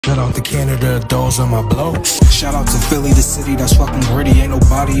Shout out to Canada, those on my blow. Shout out to Philly, the city that's fucking gritty. Ain't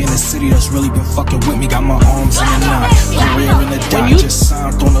nobody in the city that's really been fucking with me. Got my arms in the knot, career in the dot. Just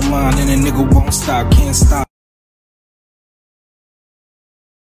signed on the line and a nigga won't stop, can't stop.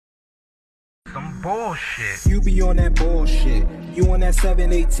 Some bullshit. You be on that bullshit. You on that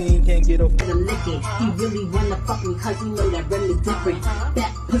 718, can't get up. The licking. He really wanna fuck me cause he know that really different.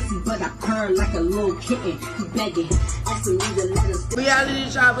 That pussy but I purr like a little kitten. He begging, asking me to let us. Reality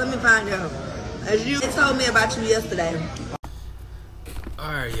shop, let me find out. As you told me about you yesterday.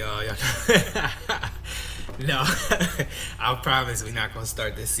 Alright, y'all. No, I promise we're not gonna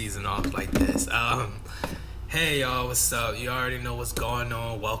start this season off like this. Hey y'all, what's up? You already know what's going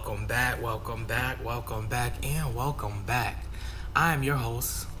on. Welcome back, welcome back, welcome back, and welcome back. I am your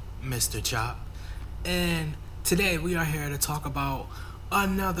host, Mr. Chop, and today we are here to talk about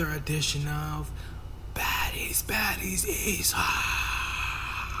another edition of Baddies is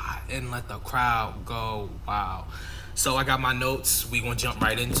hot, and let the crowd go wild. So I got my notes. We gonna jump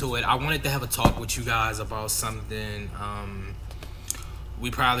right into it. I wanted to have a talk with you guys about something.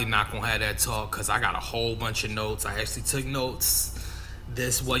 We probably not gonna have that talk because I got a whole bunch of notes. I actually took notes.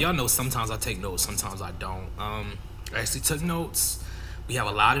 Well, y'all know sometimes I take notes, sometimes I don't. I actually took notes. We have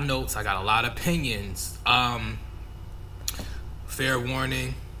a lot of notes. I got a lot of opinions. Fair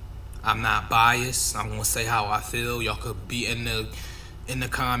warning, I'm not biased. I'm gonna say how I feel. Y'all could be in the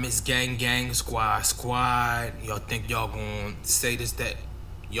comments, gang, squad. Y'all think y'all gonna say this, that.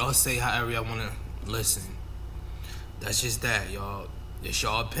 Y'all say however y'all wanna listen. That's just that, y'all. It's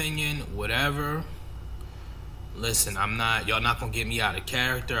your opinion, whatever. Listen, y'all not gonna get me out of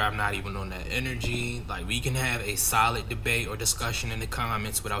character. I'm not even on that energy. Like, we can have a solid debate or discussion in the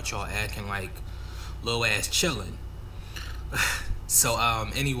comments without y'all acting like little ass chilling. So,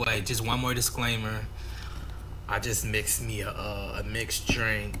 anyway, just one more disclaimer. I just mixed me a mixed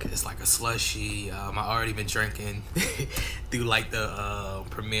drink. It's like a slushie. I already been drinking through like the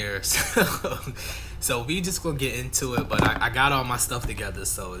premieres. So we just gonna get into it. But I got all my stuff together,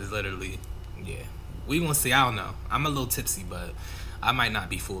 so it's literally, yeah. We gonna see. I don't know. I'm a little tipsy, but I might not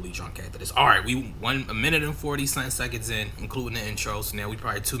be fully drunk after this. All right, we 1 minute and 40 seconds in, including the intro. So now we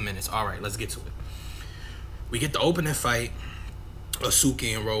probably 2 minutes. All right, let's get to it. We get the opening fight of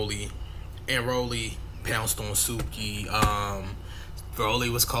Suki and Rolly, pounced on Suki. Rolly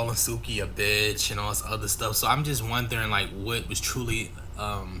was calling Suki a bitch and all this other stuff. So I'm just wondering like what was truly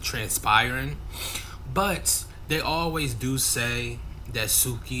transpiring. But they always do say that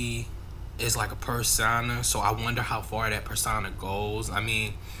Suki is like a persona. So I wonder how far that persona goes. I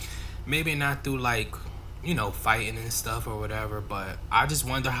mean, maybe not through like, you know, fighting and stuff or whatever. But I just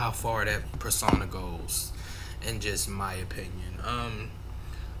wonder how far that persona goes. In just my opinion.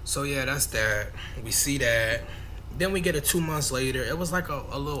 So yeah, that's that. We see that. Then we get a 2 months later. It was like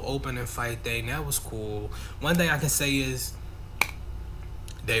a little opening fight thing. That was cool. One thing I can say is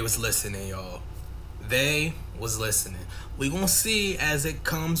they was listening, y'all. They was listening. We gonna see as it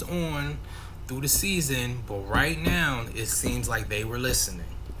comes on through the season. But right now, it seems like they were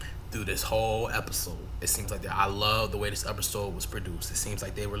listening through this whole episode. It seems like that. I love the way this episode was produced. It seems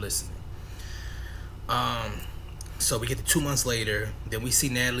like they were listening. So we get to 2 months later. Then we see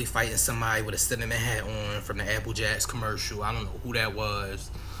Natalie fighting somebody with a cinnamon hat on from the Apple Jacks commercial. I don't know who that was,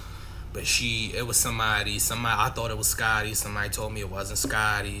 but it was somebody. I thought it was Scotty. Somebody told me it wasn't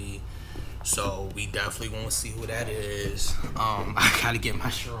Scotty. So we definitely want to see who that is. I gotta get my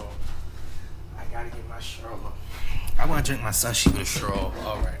straw. I want to drink my sushi with a straw.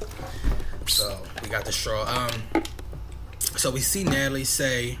 All right. So we got the straw. So we see Natalie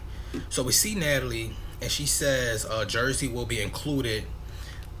and she says Jersey will be included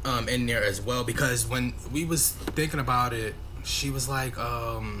in there as well, because when we was thinking about it, she was like,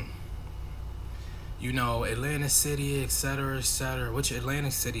 you know, Atlantic City, etc., which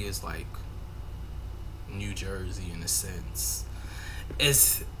Atlantic City is like New Jersey in a sense.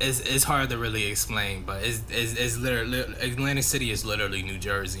 It's hard to really explain, but it's literally, Atlantic City is literally New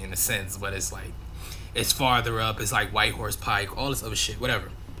Jersey in a sense, but it's like, it's farther up. It's like White Horse Pike, all this other shit,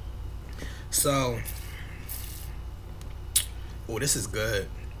 whatever. So, oh, this is good.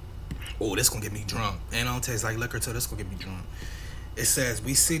 Oh, this gonna get me drunk. And it don't taste like liquor, so this gonna get me drunk. It says,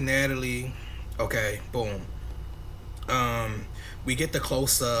 we see Natalie. Okay, boom. We get the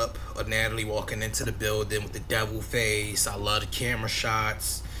close-up of Natalie walking into the building with the devil face. I love the camera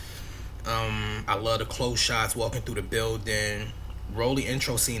shots. I love the close shots walking through the building. Rolly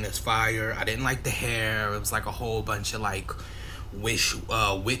intro scene is fire. I didn't like the hair. It was like a whole bunch of like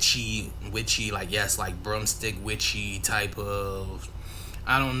witchy, like, yes, like broomstick witchy type of,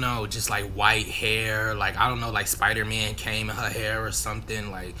 I don't know, just like white hair, like I don't know, like Spider-Man came in her hair or something,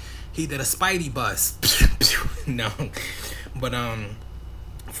 like he did a Spidey bust. No, but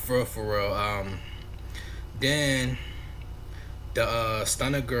for real, then the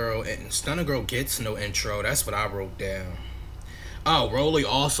Stunner Girl gets no intro. That's what I wrote down. Oh, Rolly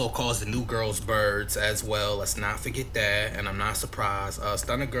also calls the new girls birds as well. Let's not forget that, and I'm not surprised.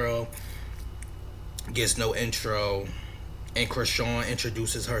 Stunner Girl gets no intro, and Krishan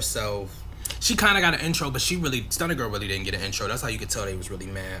introduces herself. She kind of got an intro, but Stunner Girl really didn't get an intro. That's how you could tell they was really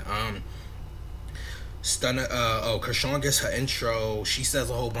mad. Krishan gets her intro. She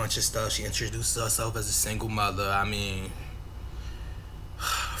says a whole bunch of stuff. She introduces herself as a single mother. I mean,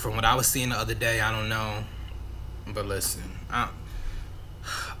 from what I was seeing the other day, I don't know. But listen,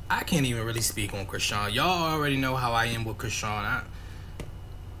 I can't even really speak on Krishan. Y'all already know how I am with Krishan.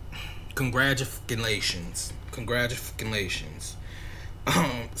 Congratulations.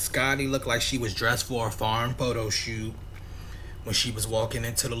 Scotty looked like she was dressed for a farm photo shoot when she was walking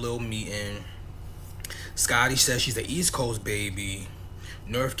into the little meeting. Scotty says she's an East Coast baby,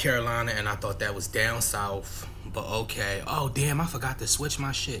 North Carolina, and I thought that was down south, but okay. Oh damn, I forgot to switch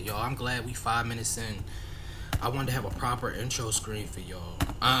my shit, y'all. I'm glad we 5 minutes in. I wanted to have a proper intro screen for y'all.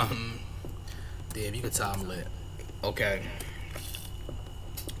 Damn, you can tell I'm lit. Okay.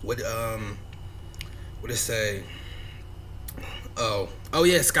 What it say? Oh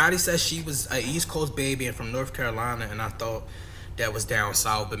yeah, Scotty says she was an East Coast baby and from North Carolina, and I thought that was down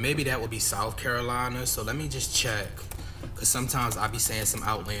south, but maybe that would be South Carolina. So let me just check, because sometimes I be saying some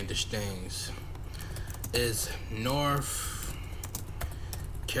outlandish things. Is North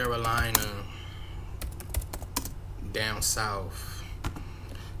Carolina down south?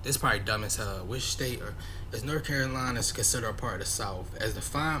 This is probably dumb as hell. Which state is North Carolina considered a part of the South? As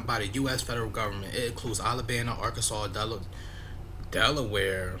defined by the U.S. federal government, it includes Alabama, Arkansas,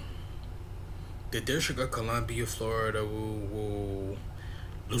 Delaware, the District of Columbia, Florida,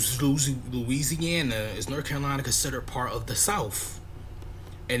 Louisiana. Is North Carolina considered part of the South?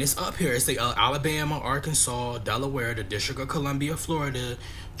 And it's up here. It's like Alabama, Arkansas, Delaware, the District of Columbia, Florida,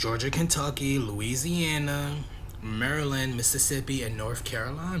 Georgia, Kentucky, Louisiana, Maryland, Mississippi, and North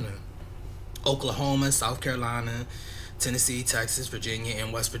Carolina. Oklahoma, South Carolina, Tennessee, Texas, Virginia,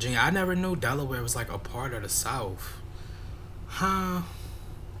 and West Virginia. I never knew Delaware was like a part of the South. Huh?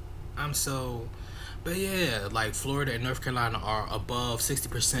 But yeah, like Florida and North Carolina are above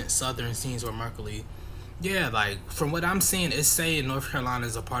 60% Southern, seems remarkably. Yeah, like from what I'm seeing, it's saying North Carolina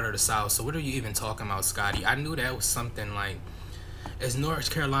is a part of the South. So what are you even talking about, Scotty? I knew that was something like, is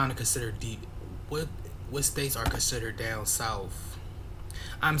North Carolina considered deep? What states are considered down south?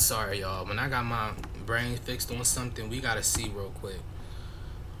 I'm sorry, y'all. When I got my brain fixed on something, we gotta see real quick.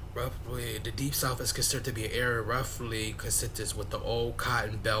 Roughly, the Deep South is considered to be an area roughly consistent with the old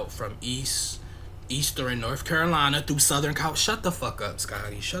cotton belt from eastern North Carolina through southern Cal. Shut the fuck up,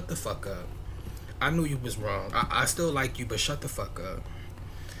 Scotty. Shut the fuck up. I knew you was wrong. I still like you, but shut the fuck up.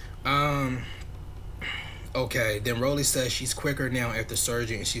 Okay, then Rolly says she's quicker now after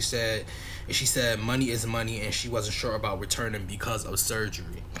surgery, and she said money is money, and she wasn't sure about returning because of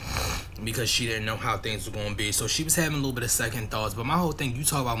surgery, because she didn't know how things were gonna be. So she was having a little bit of second thoughts. But my whole thing, you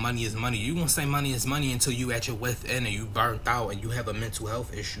talk about money is money. You gonna say money is money until you at your wit's end and you burnt out and you have a mental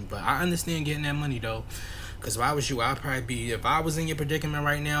health issue. But I understand getting that money though, because if I was you, I'd probably be, if I was in your predicament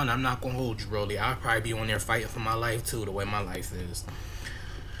right now, and I'm not gonna hold you, Rolly, I'd probably be on there fighting for my life too, the way my life is.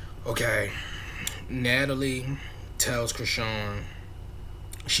 Okay. Natalie tells Krishan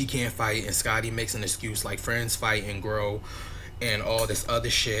she can't fight, and Scotty makes an excuse like friends fight and grow and all this other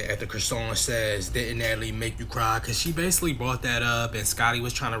shit. After Krishan says, didn't Natalie make you cry? Because she basically brought that up, and Scotty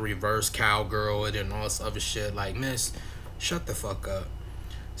was trying to reverse cowgirl it and all this other shit. Like, miss, shut the fuck up.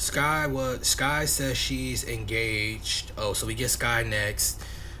 Sky says she's engaged. Oh, so we get Sky next.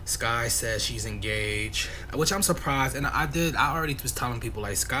 Sky says she's engaged, which I'm surprised. And I already was telling people,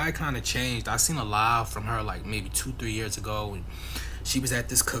 like, Sky kind of changed. I seen a live from her like maybe 2-3 years ago, and she was at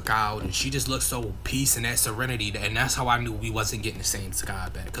this cookout, and she just looked so peace and that serenity, and that's how I knew we wasn't getting the same Sky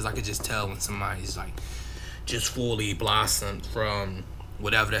back, because I could just tell when somebody's like just fully blossomed from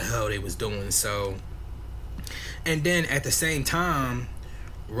whatever the hell they was doing. So, and then at the same time,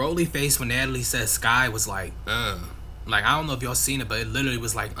 Rolly face when Natalie said Sky was like, like, I don't know if y'all seen it, but it literally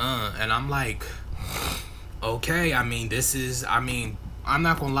was like, and I'm like, okay, I mean, I'm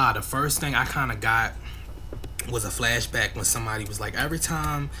not gonna lie, the first thing I kind of got was a flashback when somebody was like, every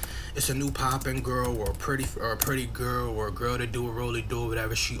time it's a new poppin' girl or a pretty girl or a girl to do a Rolly do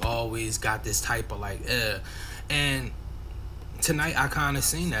whatever, she always got this type of like, and tonight I kind of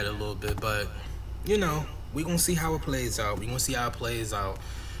seen that a little bit, but you know, we gonna see how it plays out.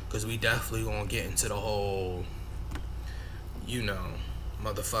 Cause we definitely gonna get into the whole, you know,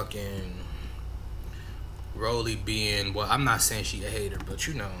 motherfucking Rolly being, well, I'm not saying she a hater, but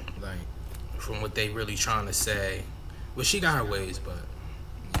you know, like, from what they really trying to say. Well, she got her ways, but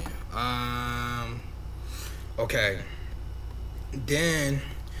yeah. Okay. Then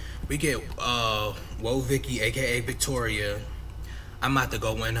we get Whoa Vicky, aka Victoria. I'm about to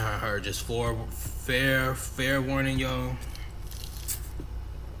go in her just for fair warning, y'all.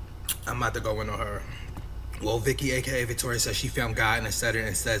 I'm about to go in on her. Well, Vicky, aka Victoria, says she found God in a setter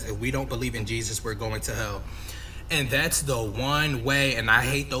and says, if we don't believe in Jesus, we're going to hell. And that's the one way, and I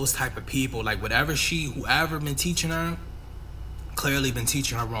hate those type of people. Like, whoever been teaching her, clearly been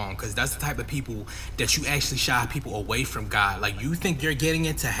teaching her wrong. Because that's the type of people that you actually shy people away from God. Like, you think you're getting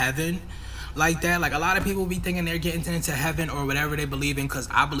into heaven like that? Like, a lot of people be thinking they're getting into heaven or whatever they believe in. Because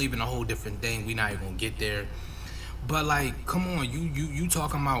I believe in a whole different thing. We not even going to get there. But like, come on, you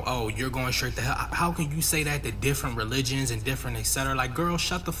talking about, oh, you're going straight to hell. How can you say that to different religions and different etc.? Like, girl,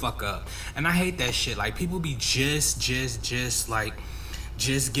 shut the fuck up. And I hate that shit. Like, people be just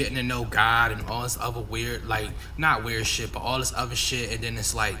getting to know God and all this other weird, like, not weird shit, but all this other shit. And then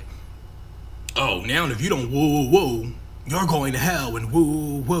it's like, oh, now if you don't woo, you're going to hell and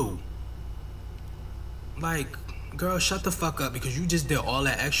woo. Like, girl, shut the fuck up, because you just did all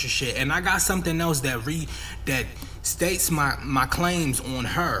that extra shit. And I got something else that states my claims on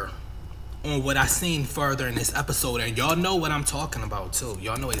her, on what I seen further in this episode. And y'all know what I'm talking about too.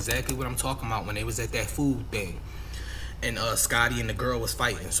 Y'all know exactly what I'm talking about when they was at that food thing and Scotty and the girl was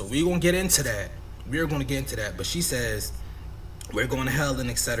fighting. So we're gonna get into that. But she says we're going to hell and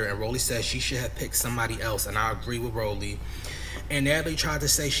etc. And Rolly says she should have picked somebody else, and I agree with Rolly. And Natalie tried to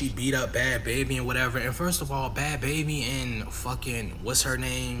say she beat up Bad Baby and whatever. And first of all, Bad Baby and fucking, what's her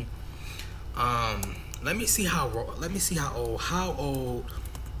name? Let me see how old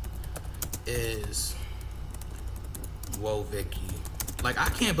is Whoa Vicky? Like, I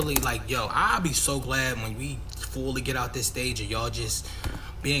can't believe, like, yo, I'll be so glad when we fully get out this stage of y'all just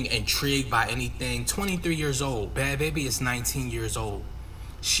being intrigued by anything. 23 years old. Bad Baby is 19 years old.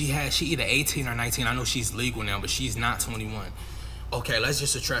 She either 18 or 19. I know she's legal now, but she's not 21. Okay, let's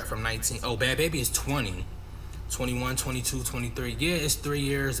just subtract from 19. Oh, Bad Baby is 20. 21, 22, 23. Yeah, it's 3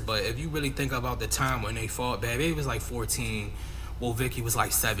 years, but if you really think about the time when they fought, Bad Baby was like 14. Well, Vicky was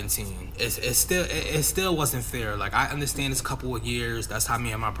like 17. It still wasn't fair. Like, I understand it's a couple of years. That's how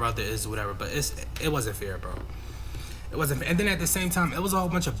me and my brother is, whatever. But it wasn't fair, bro. It wasn't fair. And then at the same time, it was a whole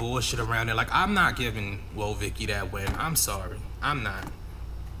bunch of bullshit around it. Like, I'm not giving Whoa Vicky that win. I'm sorry. I'm not.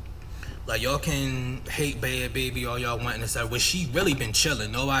 Like, y'all can hate Bad Baby all y'all want and stuff, but she really been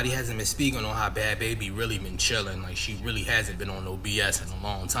chilling. Nobody hasn't been speaking on how Bad Baby really been chilling. Like, she really hasn't been on no BS in a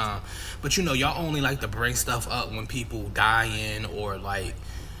long time. But, you know, y'all only like to bring stuff up when people dying or, like,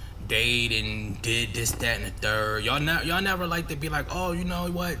 date and did this, that, and the third. Y'all never like to be like, oh, you know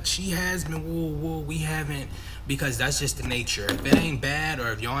what? She has been woo, we haven't. Because that's just the nature. If it ain't bad,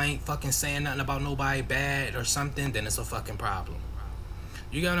 or if y'all ain't fucking saying nothing about nobody bad or something, then it's a fucking problem.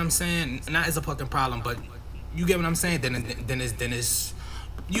 You get what I'm saying? Not as a fucking problem, but you get what I'm saying? Then it's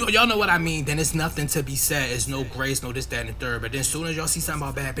y'all know what I mean. Then it's nothing to be said. It's no grace, no this, that, and the third. But then as soon as y'all see something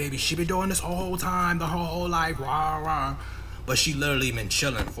about Bad Baby, she been doing this whole time, the whole life, rah rah. But she literally been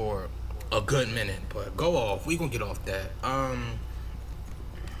chilling for a good minute. But go off. We gonna get off that.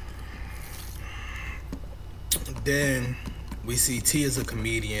 Then we see T as a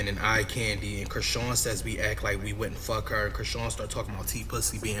comedian and Eye Candy, and Krishan says we act like we wouldn't fuck her. And Krishan start talking about T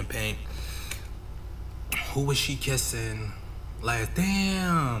pussy being pink. Who was she kissing? Like,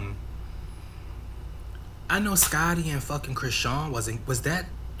 damn. I know Scotty and fucking Krishan was that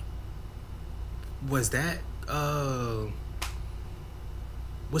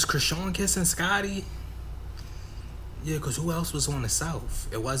Krishan kissing Scotty? Yeah, because who else was on the South?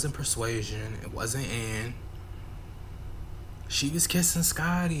 It wasn't Persuasion. It wasn't Ann. She was kissing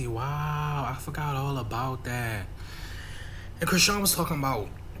Scotty. Wow, I forgot all about that. And Krishan was talking about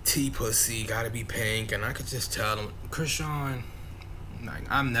T pussy, gotta be pink, and I could just tell him, Krishan, like,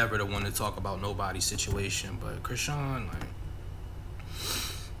 I'm never the one to talk about nobody's situation, but Krishan, like,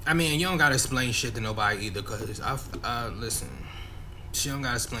 I mean, you don't gotta explain shit to nobody either, cause listen, she don't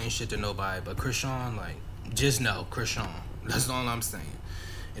gotta explain shit to nobody, but Krishan, like, just know, Krishan, that's all I'm saying.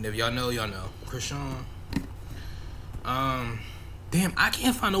 And if y'all know, y'all know. Krishan. Damn, I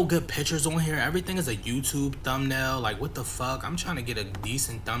can't find no good pictures on here. Everything is a YouTube thumbnail. Like, what the fuck? I'm trying to get a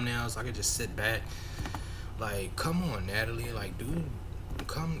decent thumbnail so I can just sit back. Like, come on, Natalie. Like, dude,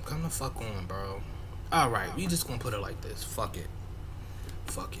 come the fuck on, bro. Alright, we just gonna put it like this. Fuck it.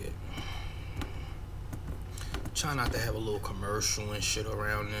 Fuck it. trying not to have a little commercial and shit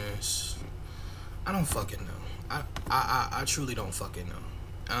around this. I don't fucking know. I truly don't fucking know.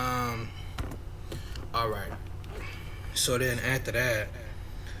 Alright. So then after that,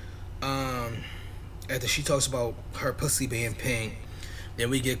 after she talks about her pussy being pink, then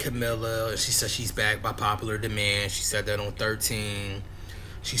we get Camilla, and she says she's back by popular demand. She said that on 13.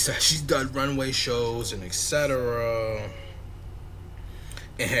 She said she's done runway shows and etc.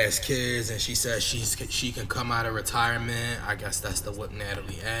 And has kids, and she says she can come out of retirement. I guess that's the what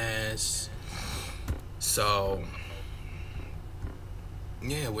Natalie asked. So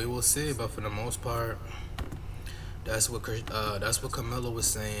yeah, we will see. But for the most part, that's what Camilla was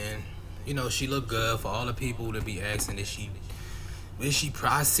saying. You know, she looked good. For all the people to be asking, is she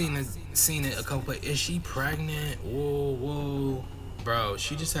I seen it a couple. Is she pregnant? Whoa, bro.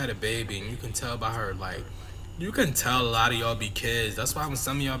 She just had a baby, and you can tell by her, like, you can tell a lot of y'all be kids. That's why when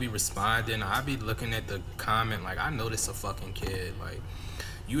some of y'all be responding, I be looking at the comment like, I know this a fucking kid. Like,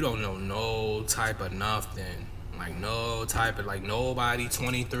 you don't know no type of nothing. Like, no type of, like, nobody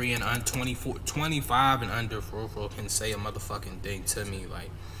 23 and 24, 25 and under for can say a motherfucking thing to me.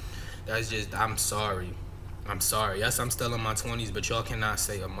 Like, that's just, I'm sorry. Yes, I'm still in my 20s, but y'all cannot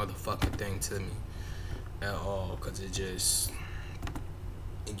say a motherfucking thing to me at all, cause it just,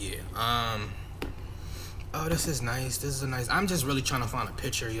 yeah. Oh, this is nice. This is a nice. I'm just really trying to find a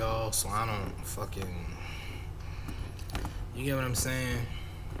picture, y'all, so I don't fucking. You get what I'm saying?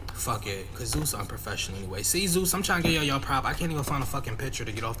 Fuck it, cause Zeus unprofessional anyway. See, Zeus, I'm trying to get y'all prop. I can't even find a fucking picture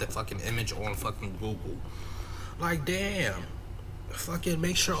to get off that fucking image on fucking Google. Like, damn. Fucking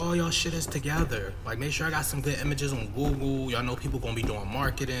make sure all y'all shit is together. Like, make sure I got some good images on Google. Y'all know people gonna be doing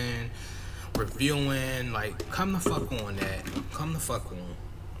marketing, reviewing. Like, come the fuck on that. Come the fuck on.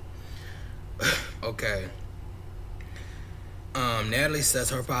 Okay. Natalie says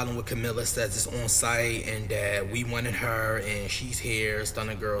her problem with Camilla says it's on site and that we wanted her and she's here.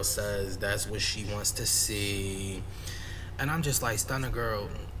 Stunner Girl says that's what she wants to see. And I'm just like, Stunner Girl,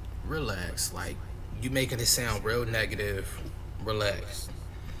 relax. Like, you making it sound real negative. Relax.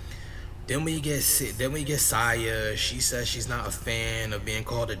 Then we get Saya. She says she's not a fan of being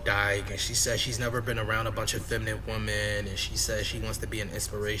called a dyke, and she says she's never been around a bunch of feminine women, and she says she wants to be an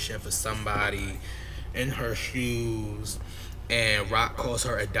inspiration for somebody in her shoes. And Rock calls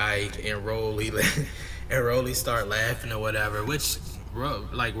her a dyke, and Rolly start laughing or whatever. Which,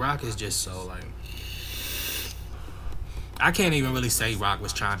 like, Rock is just so, like, I can't even really say Rock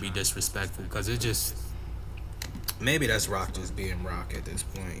was trying to be disrespectful, because it just, maybe that's Rock just being Rock at this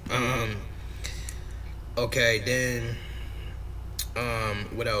point. Okay, then,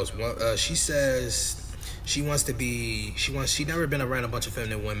 what else? She says she wants to be, she never been around a bunch of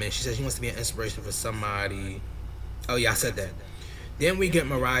feminine women. She says she wants to be an inspiration for somebody. Oh yeah, I said that. Then we get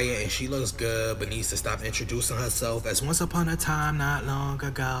Mariah, and she looks good, but needs to stop introducing herself as once upon a time, not long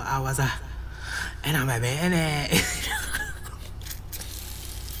ago, I was and I'm a man.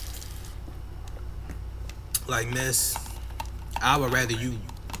 Like, miss, I would rather you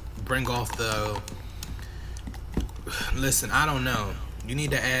bring off the, listen, I don't know. You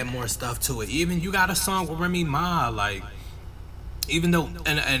need to add more stuff to it. Even you got a song with Remy Ma, like, even though,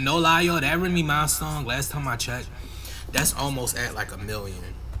 and no lie, y'all, that Remy Ma song, last time I checked, that's almost at like 1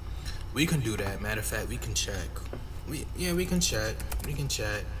 million. We can do that. Matter of fact, we can check. We can check. We can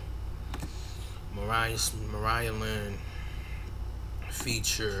check. Mariah Lynn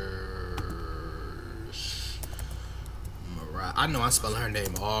features. I know I'm spelling her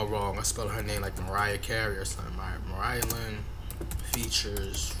name all wrong. I spelled her name like Mariah Carey or something. Mariah Lynn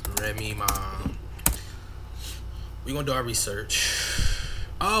features Remy Ma. We gonna do our research.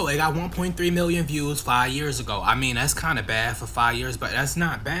 Oh, it got 1.3 million views 5 years ago. I mean, that's kind of bad for 5 years, but that's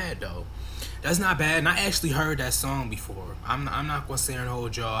not bad though. That's not bad. And I actually heard that song before. I'm not gonna sit here and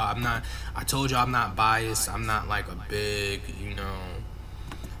hold y'all. I told y'all I'm not biased. I'm not like a big, you know,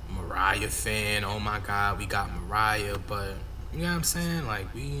 Mariah fan. Oh my God, we got Mariah, but you know what I'm saying? Like,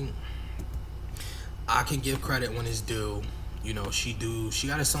 I can give credit when it's due. You know, she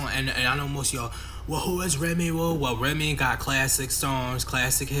got a song, and I know most of y'all, well, who is Remy? Well, Remy got classic songs,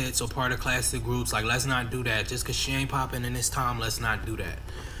 classic hits, or part of classic groups. Like, let's not do that. Just because she ain't popping in this time, let's not do that.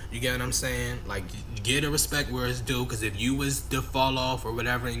 You get what I'm saying? Like, get the respect where it's due, because if you was to fall off or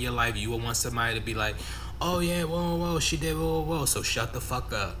whatever in your life, you would want somebody to be like, oh, yeah, whoa, she did, whoa. So shut the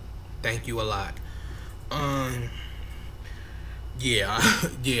fuck up. Thank you a lot. Yeah,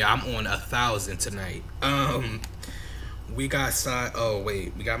 I'm on 1,000 tonight. We got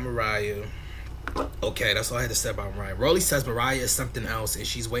we got Mariah. Okay, that's all I had to say about Mariah. Rolly says Mariah is something else, and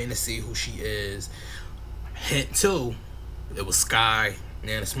she's waiting to see who she is. Hint 2, it was Sky.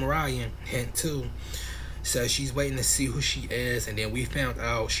 Now it's Mariah. Hint 2, says she's waiting to see who she is, and then we found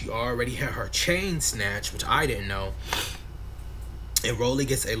out she already had her chain snatched, which I didn't know. And Rolly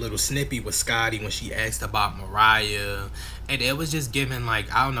gets a little snippy with Scotty when she asked about Mariah, and it was just giving,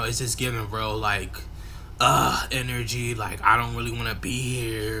 like, I don't know, it's just giving real, like, energy, like, I don't really want to be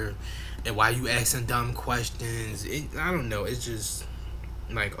here, and why you asking dumb questions. I don't know, it's just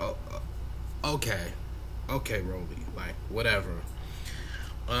like, oh, okay, Rolly, like, whatever.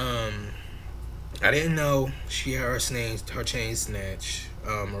 I didn't know she had her chain snatch,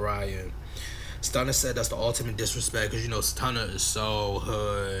 Mariah. Stunner said that's the ultimate disrespect, because, you know, Stunner is so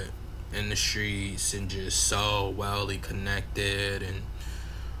hood in the streets and just so wellly connected and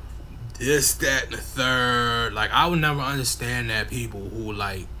this, that, and the third. Like, I would never understand that people who,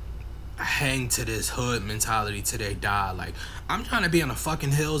 like, hang to this hood mentality till they die. Like, I'm trying to be on the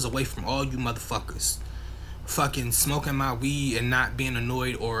fucking hills away from all you motherfuckers. Fucking smoking my weed and not being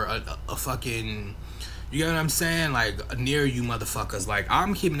annoyed, or a fucking, you get what I'm saying? Like, near you motherfuckers. Like,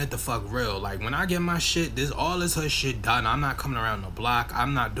 I'm keeping it the fuck real. Like, when I get my shit, all this hood shit done, I'm not coming around the block.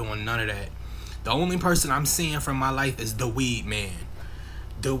 I'm not doing none of that. The only person I'm seeing from my life is the weed man.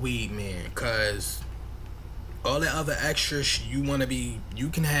 The weed man. Because all that other extra you want to be, you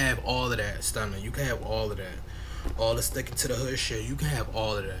can have all of that, Stunner. You can have all of that. All the sticking to the hood shit, you can have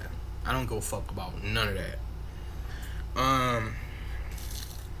all of that. I don't go fuck about none of that.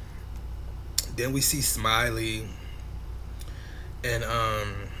 Then we see Smiley, and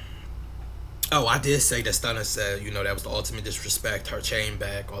oh, I did say that Stunner said, you know, that was the ultimate disrespect, her chain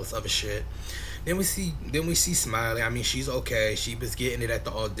back, all this other shit. Then we see Smiley. I mean, she's okay. She was getting it at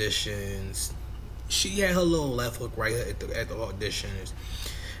the auditions. She had her little left hook right at the auditions.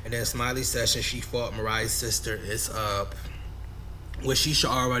 And then Smiley session, she fought Mariah's sister. It's up. Which she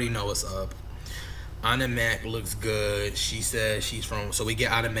should already know it's up. Anna Mac looks good. She says she's from, so we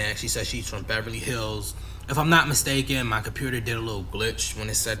get Anna Mac. She says she's from Beverly Hills. If I'm not mistaken, my computer did a little glitch when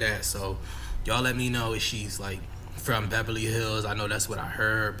it said that. So y'all let me know if she's like from Beverly Hills. I know that's what I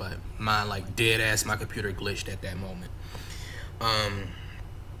heard, but mine, like, dead ass, my computer glitched at that moment.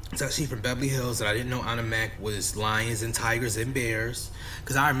 So she's from Beverly Hills, and I didn't know Anna Mac was lions and tigers and bears,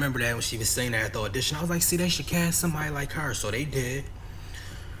 because I remember that when she was saying that at the audition. I was like, see, they should cast somebody like her. So they did.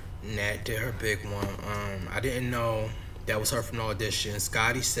 Nat did her big one. I didn't know that was her from the audition.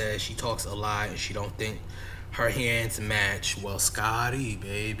 Scotty says she talks a lot and she don't think her hands match. Well, Scotty,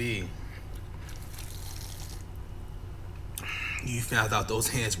 baby, you found out those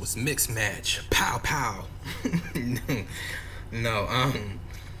hands was mixed match. Pow, pow. No,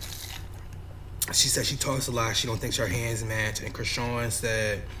 she said she talks a lot. She don't think her hands match. And Krishan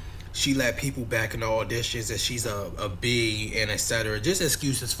said she let people back in the auditions that she's a B and etc. Just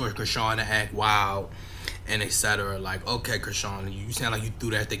excuses for Krishan to act wild and etc. Like, okay, Krishan, you sound like you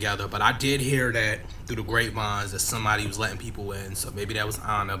threw that together. But I did hear that through the grapevines that somebody was letting people in. So maybe that was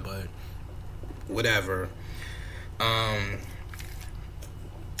Anna, but whatever.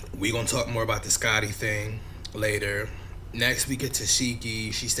 We gonna talk more about the Scotty thing later. Next we get to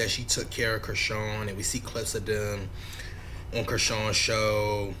Shiki. She said she took care of Krishan, and we see clips of them on Krishan's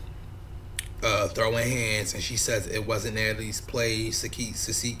show throwing hands, and she says it wasn't Natalie's play.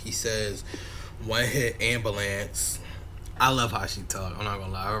 Sasiki says one hit ambulance. I love how she talk. I'm not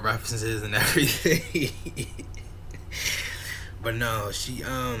gonna lie, her references and everything. But no, she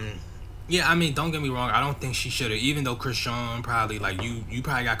yeah, I mean, don't get me wrong, I don't think she should have, even though Krishan probably, like, you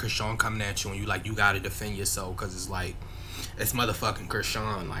probably got Krishan coming at you and you gotta defend yourself, because it's like, it's motherfucking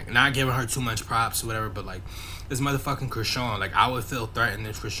Krishan. Like, not giving her too much props or whatever, but like, it's motherfucking Krishan. Like, I would feel threatened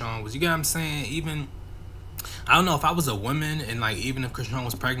if Krishan was, you get what I'm saying? Even, I don't know, if I was a woman and like, even if Krishan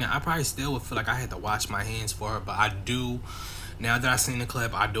was pregnant, I probably still would feel like I had to wash my hands for her. But I do, now that I've seen the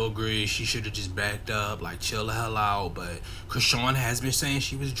clip, I do agree she should have just backed up, like, chill the hell out. But Krishan has been saying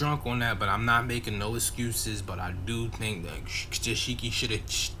she was drunk on that, but I'm not making no excuses. But I do think that Shiki should have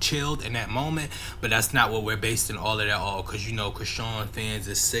chilled in that moment. But that's not what we're basing all of that on, because, you know, Krishan fans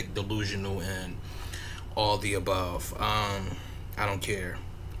is sick, delusional, and all the above. I don't care.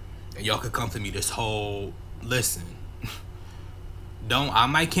 And y'all could come to me this whole, listen,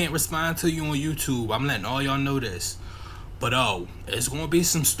 I can't respond to you on YouTube. I'm letting all y'all know this. But oh, it's gonna be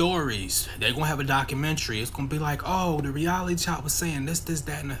some stories. They're gonna have a documentary. It's gonna be like, oh, the reality chop was saying this,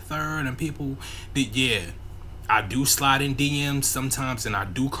 that, and the third, and people did, yeah. I do slide in DMs sometimes, and I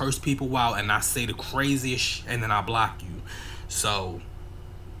do curse people out, and I say the craziest shit, and then I block you. So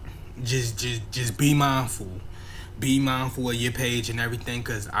just be mindful. Be mindful of your page and everything,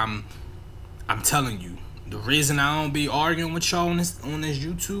 cause I'm telling you, the reason I don't be arguing with y'all on this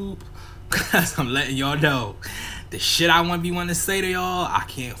YouTube, cause I'm letting y'all know the shit I want to say to y'all, I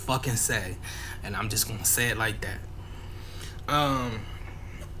can't fucking say. and I'm just gonna say it like that.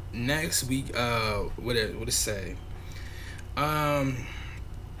 Next week, what it say?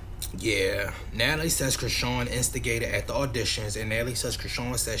 Yeah, Natalie says Krishan instigated at the auditions, and Natalie says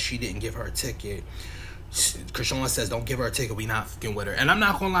Krishan says she didn't give her a ticket. Krishan says don't give her a ticket, we not fucking with her. And I'm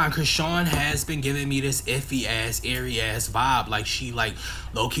not gonna lie, Krishan has been giving me this iffy ass, airy ass vibe. Like she like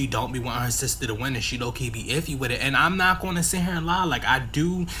low-key don't be wanting her sister to win, and she low-key be iffy with it. And I'm not gonna sit here and lie. Like I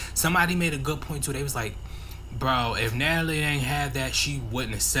do, somebody made a good point too. They was like, bro, if Natalie ain't had that, she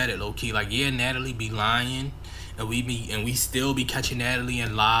wouldn't have said it low-key. Like, yeah, Natalie be lying, and we still be catching Natalie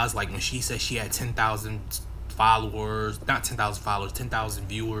in lies. Like when she said she had 10,000 followers, not 10,000 followers, 10,000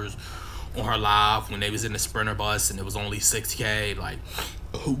 viewers on her live when they was in the Sprinter bus and it was only 6K. Like,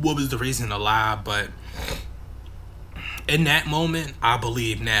 what was the reason to lie? But in that moment, I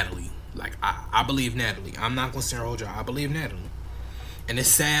believe Natalie. Like, I believe Natalie. I'm not gonna sit here and hold you. I believe Natalie. And it's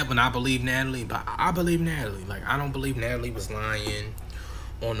sad when I believe Natalie, but I believe Natalie. Like, I don't believe Natalie was lying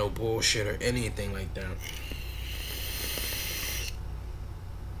on no bullshit or anything like that.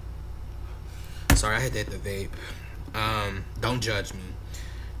 Sorry, I had to hit the vape. Don't judge me.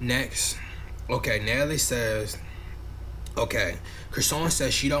 Next, okay, Natalie says, okay, Krishan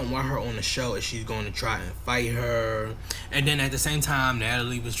says she don't want her on the show and she's going to try and fight her. And then at the same time,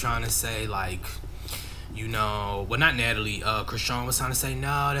 Natalie was trying to say, like, you know, well, not Natalie, Krishan was trying to say,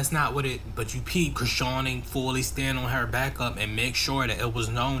 no, that's not what it, but you peep, Krishan ain't fully stand on her backup and make sure that it was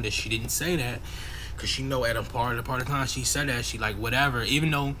known that she didn't say that. Because she know at a part of the time she said that, she like, whatever,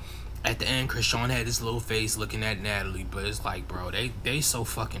 even though at the end, Krishan had this little face looking at Natalie, but it's like, bro, they so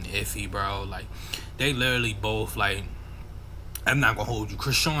fucking iffy, bro. Like, they literally both, like, I'm not gonna hold you.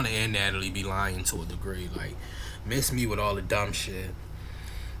 Krishan and Natalie be lying to a degree. Like, miss me with all the dumb shit.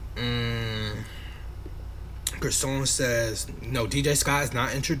 Krishan says, no, DJ Sky is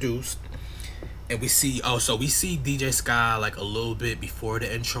not introduced. And we see, oh, so we see DJ Sky, like, a little bit before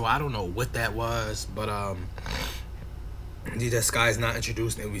the intro. I don't know what that was, but, DJ Sky is not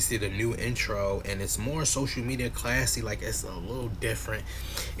introduced, and we see the new intro, and it's more social media classy. Like, it's a little different.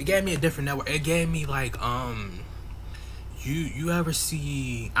 It gave me a different network. It gave me like you ever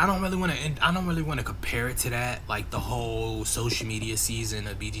see? I don't really want to compare it to that. Like the whole social media season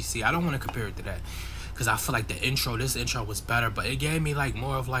of BGC. I don't want to compare it to that because I feel like this intro was better. But it gave me like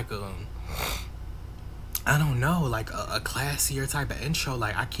more of like I don't know, like a classier type of intro.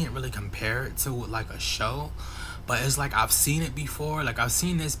 Like I can't really compare it to like a show. But it's like I've seen it before. Like I've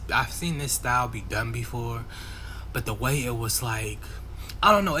seen this style be done before. But the way it was like,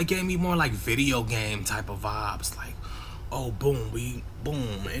 I don't know, it gave me more like video game type of vibes. Like, oh boom,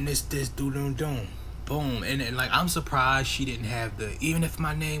 and this doom boom. And like I'm surprised she didn't have even if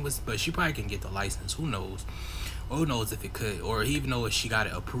my name was, but she probably can get the license. Who knows? Or who knows if it could, or even know if she got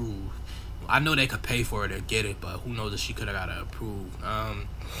it approved. I know they could pay for it to get it, but who knows if she could have got it approved.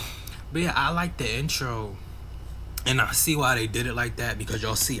 But yeah, I like the intro. And I see why they did it like that, because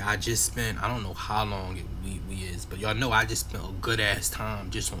y'all see I just spent, I don't know how long we is, but y'all know I just spent a good ass time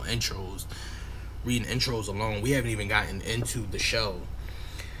just on intros, reading intros alone. We haven't even gotten into the show.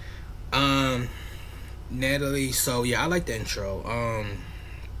 Natalie, so yeah, I like the intro.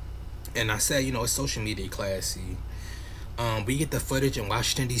 And I said, you know, it's social media classy. We get the footage in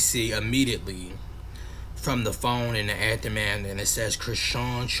Washington D.C. immediately from the phone in the aftermath, and it says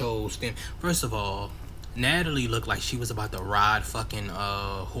Krishan chose them. First of all, Natalie looked like she was about to ride fucking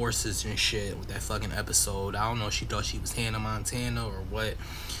horses and shit with that fucking episode. I don't know if she thought she was Hannah Montana or what,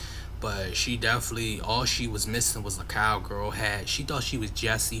 but she definitely, all she was missing was a cowgirl hat. She thought she was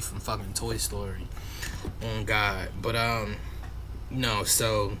Jessie from fucking Toy Story. Oh God. But no,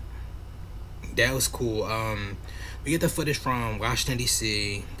 so that was cool. We get the footage from Washington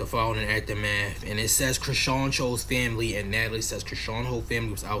D.C., the phone and aftermath, and it says Krishan chose family, and Natalie says Krishan's whole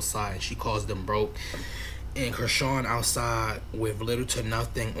family was outside and she calls them broke. And Krishan outside with little to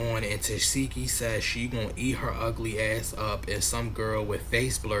nothing on, and Tashiki says she gonna eat her ugly ass up, and some girl with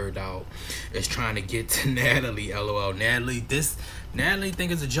face blurred out is trying to get to Natalie. LOL. Natalie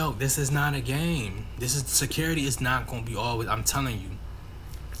think it's a joke. This is not a game. Security is not gonna be always, I'm telling you.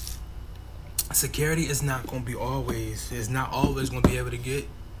 Security is not gonna be always, is not always gonna be able to get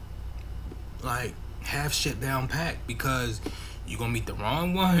like half shit down packed, because you're gonna meet the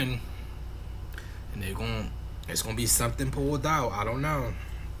wrong one and it's gonna be something pulled out. I don't know,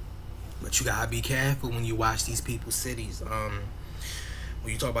 but you gotta be careful when you watch these people's cities.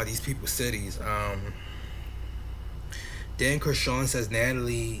 When you talk about these people's cities, then Krishan says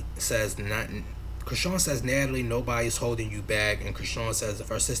Natalie says Krishan says, Natalie, nobody's holding you back. And Krishan says if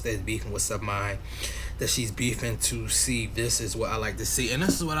her sister is beefing with somebody, that she's beefing to see. This is what I like to see. And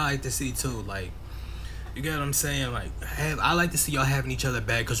this is what I like to see too. Like, you get what I'm saying? Like, I like to see y'all having each other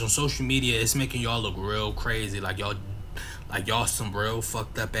back, because on social media it's making y'all look real crazy. Like y'all some real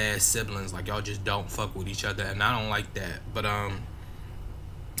fucked up ass siblings. Like y'all just don't fuck with each other, and I don't like that. But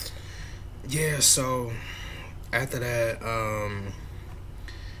yeah, so after that,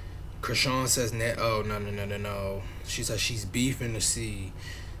 Krishan says, oh, no. She says she's beefing to see.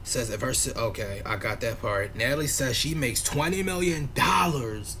 Says if her, okay, I got that part. Natalie says she makes $20 million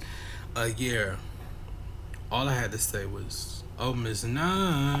a year. All I had to say was, oh, Miss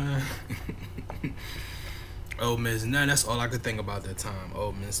Nunn. Oh, Miss Nunn. That's all I could think about that time.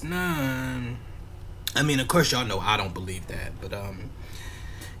 Oh, Miss Nunn. I mean, of course, y'all know I don't believe that. But,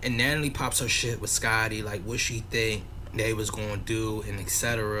 and Natalie pops her shit with Scotty, like what she think they was gonna do and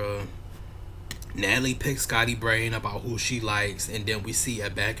etc. Natalie picks Scotty brain about who she likes, and then we see a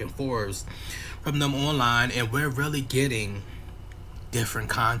back and forth from them online, and we're really getting different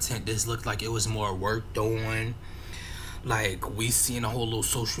content. This looked like it was more work doing. Like, we seeing a whole little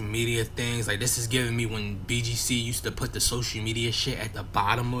social media things. Like, this is giving me when BGC used to put the social media shit at the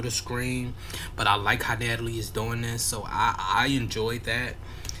bottom of the screen. But I like how Natalie is doing this, so I enjoyed that.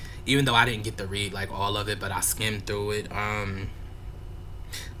 Even though I didn't get to read like all of it, but I skimmed through it. I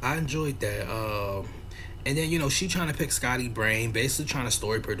enjoyed that. And then, you know, she trying to pick Scotty brain, basically trying to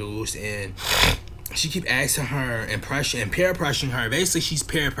story produce, and she keep asking her and peer pressuring her. Basically, she's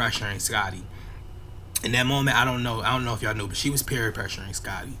peer pressuring Scotty. In that moment, I don't know if y'all knew, but she was peer pressuring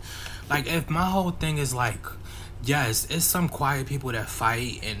Scotty. Like, if my whole thing is like, yes, it's some quiet people that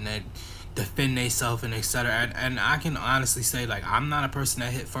fight and that defend themselves and etc. And I can honestly say, like, I'm not a person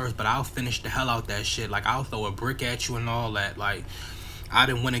that hit first, but I'll finish the hell out that shit. Like, I'll throw a brick at you and all that. Like, I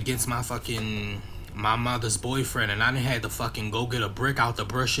done went against my mother's boyfriend, and I done had to fucking go get a brick out the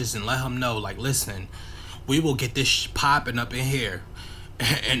bushes and let him know, like, listen, we will get this popping up in here.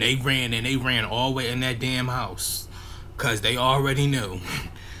 And they ran all the way in that damn house, cause they already knew.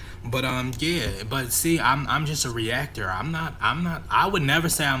 But yeah, but see, I'm just a reactor. I'm not I would never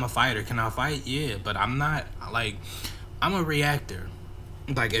say I'm a fighter. Can I fight? Yeah, but I'm not, like, I'm a reactor.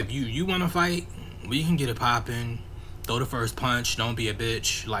 Like, if you want to fight, we can get it popping. Throw the first punch. Don't be a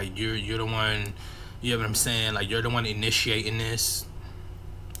bitch. Like, you're the one, you know what I'm saying? Like, you're the one initiating this.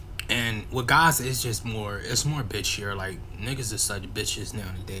 And with guys, it's just more, it's more bitchier. Like, niggas are such bitches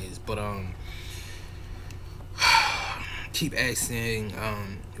nowadays. But keep asking,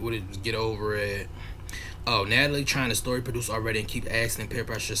 would it get over it? Oh, Natalie trying to story produce already and keep asking peer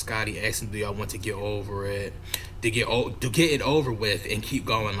pressure Scotty, asking, do y'all want to get over it? To get it over with and keep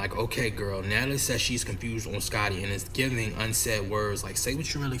going. Like, okay, girl. Natalie says she's confused on Scotty and is giving unsaid words. Like, say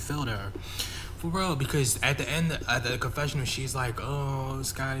what you really feel to her. For real, because at the end of the confessional, she's like, oh,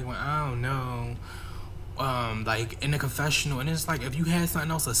 Scotty, well, I don't know. Like, in the confessional, and it's like, if you had something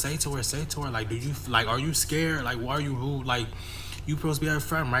else to say to her, like, are you scared? Like, why are you rude? Like, you supposed to be her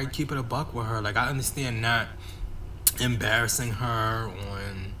friend, right? Keep it a buck with her. Like, I understand not embarrassing her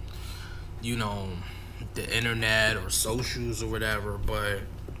on, you know, the internet or socials or whatever, but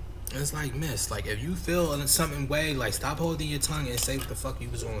it's like, miss, like, if you feel in some way, like, stop holding your tongue and say what the fuck you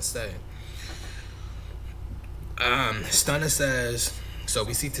was gonna say. Stunner says, so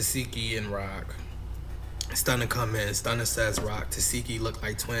we see Tasiki and Rock. Stunner come in. Stunner says Rock, Tasiki look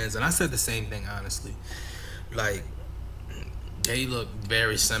like twins. And I said the same thing, honestly. Like, they look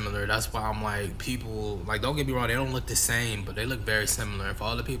very similar. That's why I'm like, people, like, don't get me wrong, they don't look the same, but they look very similar. And for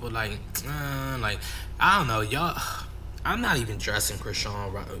all the people, like, I don't know, y'all, I'm not even dressing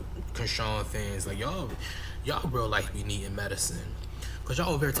Krishan fans. Like, y'all real like we needing medicine. Cause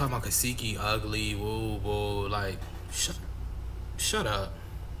y'all over here talking about Kasiki ugly, woo, like, shut up.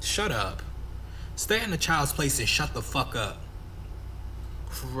 Stay in the child's place and shut the fuck up.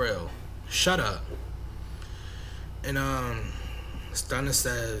 For real, shut up. And Stunner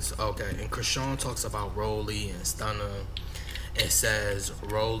says, okay, and Krishan talks about Rolly and Stunner, and says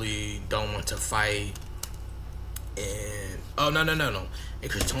Rolly don't want to fight. And oh no. And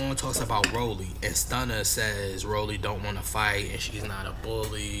Krishan talks about Rolly, and Stunner says Rolly don't want to fight and she's not a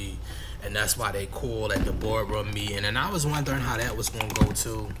bully, and that's why they cool at the boardroom meeting. And I was wondering how that was gonna go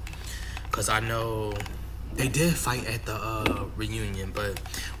too, cause I know they did fight at the reunion, but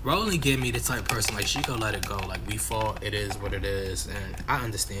Rolly gave me the type of person, like, she could let it go. Like, we fought, it is what it is, and I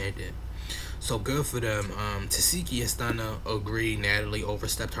understand it. So good for them. Tasiki and Stunner agree Natalie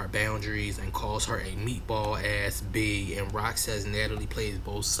overstepped her boundaries and calls her a meatball ass B. And Rock says Natalie plays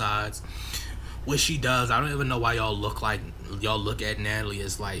both sides, which she does. I don't even know why y'all look at Natalie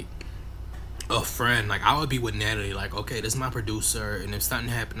as like a friend, like I would be with Natalie, like, okay, this is my producer, and if something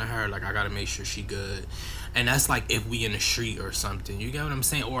happened to her, like I gotta make sure she good. And that's like if we in the street or something, you get what I'm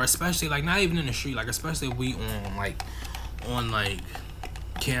saying? Or especially like not even in the street, like especially if we on like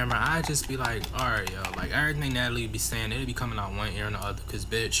camera, I just be like, alright, yo, like everything Natalie be saying, it'll be coming out one ear and the other, cause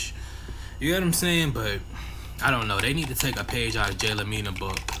bitch, you get what I'm saying? But I don't know, they need to take a page out of Jay Lamina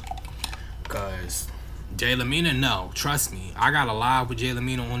book, cause Jay Lamina, no, trust me, I got a live with Jay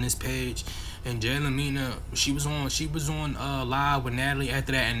Lamina on this page. And Jay Lamina, she was on live with Natalie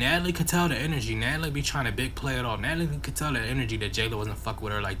after that, and Natalie could tell the energy. Natalie be trying to big play it off. Natalie could tell the energy that Jayla wasn't fucking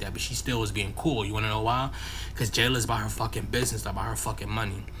with her like that, but she still was being cool. You wanna know why? Cause Jayla's about her fucking business, about her fucking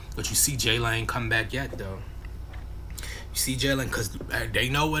money. But you see, Jayla ain't come back yet though. You see Jayla, cause they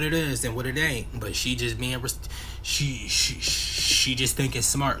know what it is and what it ain't. But she just being she just thinking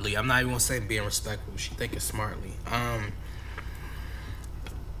smartly. I'm not even gonna say being respectful. She thinking smartly.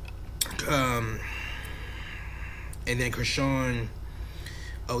 And then Krishan,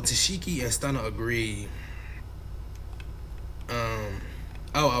 Tashiki and Stunna agree. And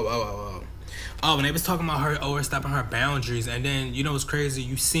they was talking about her overstepping her boundaries, and then you know what's crazy?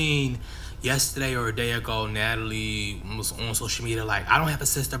 You seen yesterday or a day ago, Natalie was on social media like, I don't have a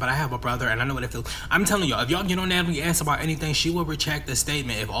sister, but I have a brother, and I know what it feels. I'm telling y'all, if y'all get on Natalie ass about anything, she will retract the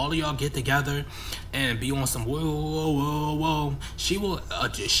statement. If all of y'all get together and be on some whoa, she will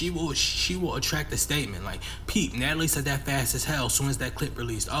attract the statement. Like, Pete, Natalie said that fast as hell as soon as that clip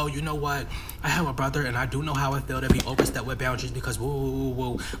released. Oh, you know what? I have a brother, and I do know how it felt to be overstepped with boundaries because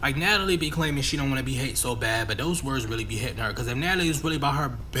whoa. Like, Natalie be claiming she don't want to be hate so bad, but those words really be hitting her. Because if Natalie is really about her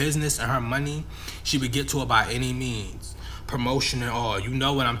business and her money, she would get to it by any means. Promotion and all. You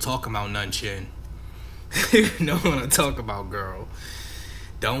know what I'm talking about, Nunchin. You know what I'm talking about, girl.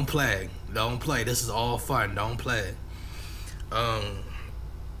 Don't play. This is all fun. Don't play.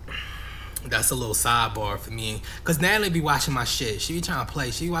 That's a little sidebar for me. Cause Natalie be watching my shit. She be trying to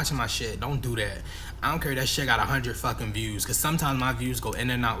play. She be watching my shit. Don't do that. I don't care if that shit got 100 fucking views. Cause sometimes my views go in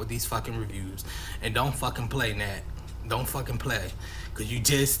and out with these fucking reviews. And don't fucking play, Nat. Don't fucking play. Cause you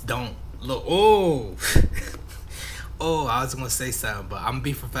just don't look. Oh. Oh, I was gonna say something, but I'm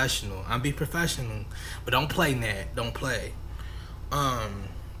be professional. But don't play, Nat. Don't play.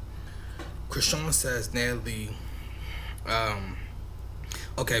 Krishan says Natalie.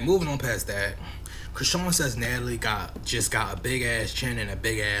 Okay, moving on past that. Krishan says Natalie just got a big ass chin and a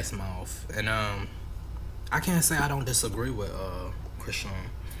big ass mouth, and I can't say I don't disagree with Krishan.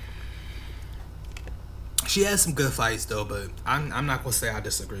 She has some good fights though, but I'm not gonna say I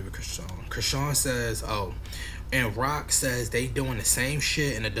disagree with Krishan. Krishan says, and Rock says they doing the same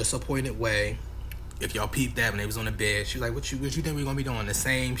shit in a disappointed way. If y'all peeped that when they was on the bed, she was like, what you think we gonna be doing? The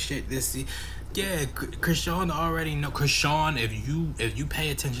same shit this year? Yeah, Krishan already know. Krishan, if you pay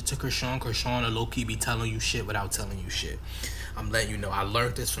attention to Krishan will low-key be telling you shit without telling you shit. I'm letting you know. I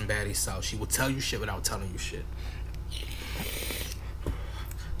learned this from Baddies South. She will tell you shit without telling you shit.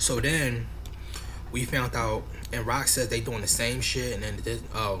 So then we found out, and Rock says they doing the same shit, and then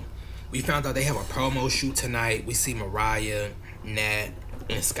we found out they have a promo shoot tonight. We see Mariah, Nat,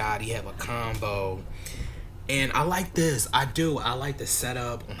 and Scotty have a combo. And I like this. I do. I like the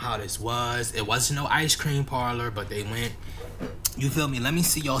setup on how this was. It wasn't no ice cream parlor, but they went, you feel me? Let me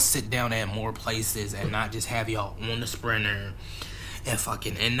see y'all sit down at more places and not just have y'all on the Sprinter and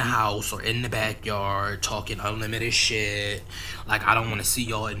fucking in the house or in the backyard talking unlimited shit. Like, I don't want to see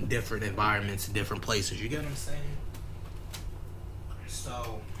y'all in different environments, different places. You get what I'm saying?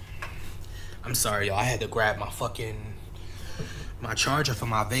 So, I'm sorry, y'all. I had to grab my charger for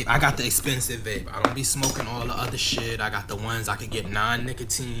my vape. I got the expensive vape. I don't be smoking all the other shit. I got the ones I could get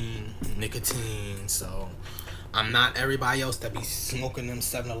nicotine. So I'm not everybody else that be smoking them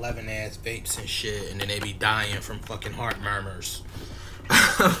 7-Eleven ass vapes and shit, and then they be dying from fucking heart murmurs.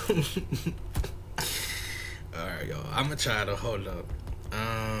 Alright, y'all. I'm gonna try to hold up.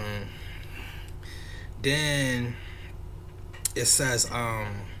 Then it says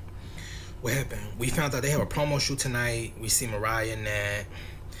what happened? We found out they have a promo shoot tonight. We see Mariah, Nat,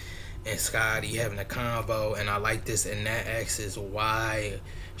 and Scotty having a convo, and I like this. And Nat asks why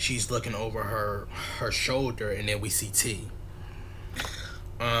she's looking over her shoulder, and then we see T.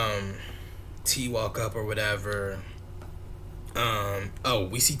 T walk up or whatever.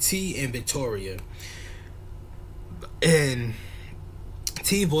 We see T and Victoria, and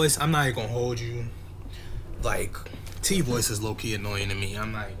T voice. I'm not even gonna hold you. Like, T voice is low key annoying to me.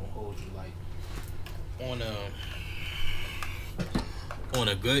 I'm not even gonna hold you. Like, on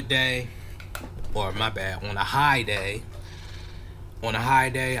a good day, or my bad, on a high day,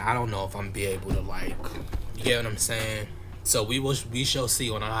 I don't know if I'm be able to, like, you get what I'm saying? So we shall see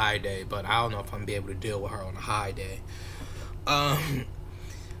on a high day, but I don't know if I'm gonna be able to deal with her on a high day.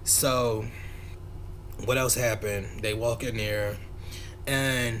 So what else happened? They walk in there,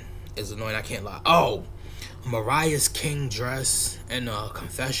 and it's annoying. I can't lie. Oh, Mariah's king dress in a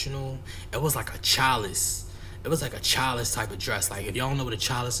confessional. It was like a chalice. It was like a chalice type of dress. Like, if y'all don't know what a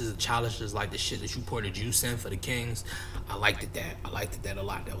chalice is like the shit that you pour the juice in for the kings. I liked it that. I liked it that a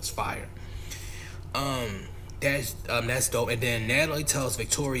lot. That was fire. That's dope. And then Natalie tells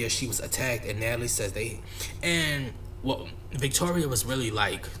Victoria she was attacked, and Natalie says Victoria was really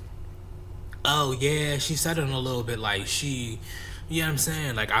like, oh yeah, she said it in a little bit like you know what I'm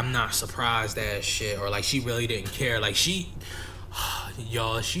saying? Like, I'm not surprised at shit, or like she really didn't care. Like,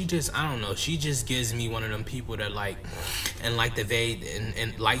 y'all, she just, I don't know, she just gives me one of them people that like to invade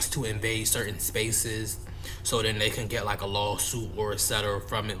and likes to invade certain spaces so then they can get like a lawsuit or etc.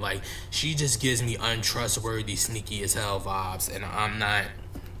 from it. Like, she just gives me untrustworthy, sneaky as hell vibes, and I'm not.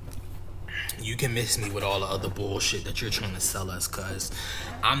 You can miss me with all the other bullshit that you're trying to sell us, cause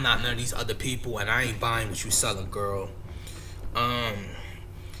I'm not none of these other people, and I ain't buying what you selling, girl.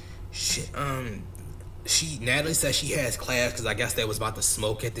 Natalie said she has class because I guess they was about to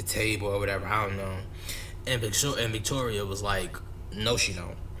smoke at the table or whatever. I don't know. And Victoria was like, no, she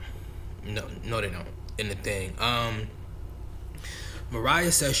don't. No, they don't. In the thing.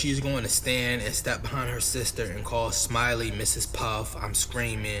 Mariah says she's going to stand and step behind her sister and call Smiley Mrs. Puff. I'm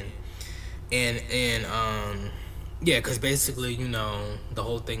screaming. And yeah, because basically, you know, the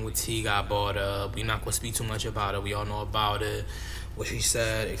whole thing with T got brought up. We're not going to speak too much about it. We all know about it. What she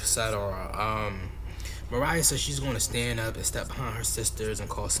said, etc. Mariah says she's going to stand up and step behind her sisters and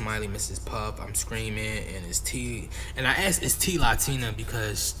call Smiley Mrs. Puff. I'm screaming. And it's T. And I asked, is T Latina?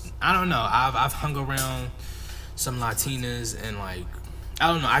 Because, I don't know. I've hung around some Latinas and, like,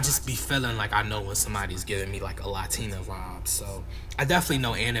 I don't know. I just be feeling like I know when somebody's giving me, like, a Latina vibe. So, I definitely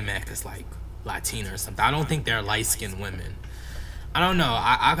know Animac is, like, Latina or something. I don't think they're light-skinned women. I don't know.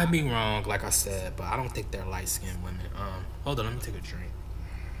 I could be wrong, like I said, but I don't think they're light-skinned women. Hold on. Let me take a drink.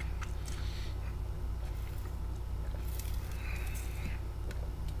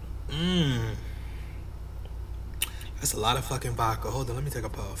 That's a lot of fucking vodka. Hold on, let me take a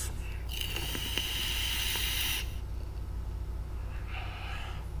puff.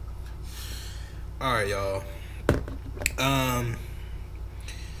 Alright, y'all.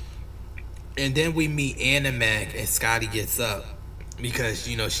 And then we meet Animac and Scotty gets up. Because,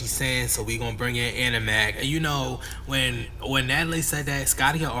 you know, she's saying, so we gonna bring in Animac. And you know, when Natalie said that,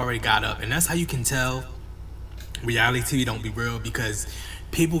 Scotty had already got up. And that's how you can tell reality TV don't be real, because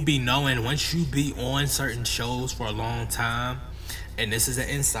people be knowing once you be on certain shows for a long time, and this is an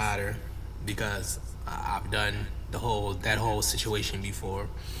insider because I've done that whole situation before.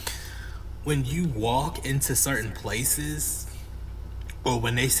 When you walk into certain places, or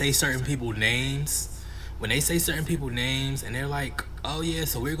when they say certain people's names, and they're like, oh yeah,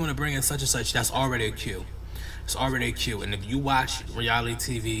 so we're gonna bring in such and such, that's already a cue. It's already a cue. And if you watch reality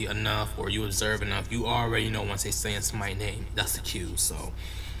TV enough or you observe enough, you already know once they say somebody's name, that's the cue. So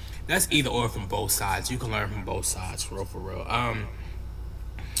that's either or from both sides. You can learn from both sides, for real.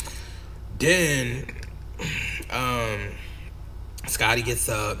 Then Scotty gets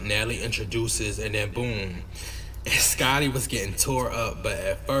up, Natalie introduces, and then boom. And Scotty was getting tore up, but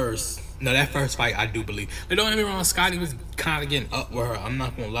at first, no, that first fight I do believe. But don't get me wrong, Scotty was kind of getting up with her. I'm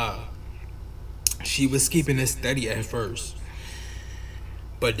not gonna lie. She was keeping it steady at first,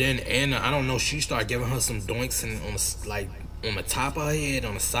 but then Anna, I don't know, she started giving her some doinks on the top of her head,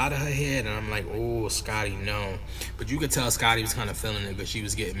 on the side of her head, and I'm like, oh, Scotty, no. But you could tell Scotty was kind of feeling it, but she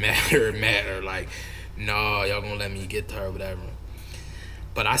was getting madder and madder, like, no, y'all gonna let me get to her, whatever.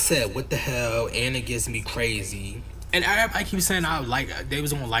 But I said, what the hell? Anna gets me crazy, and everybody keeps saying they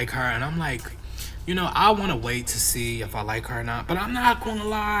was gonna like her, and I'm like, you know, I want to wait to see if I like her or not. But I'm not gonna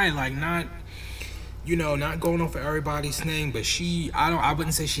lie, like, not. You know, not going off of everybody's thing, but I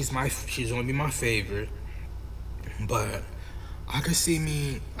wouldn't say she's gonna be my favorite, but I could see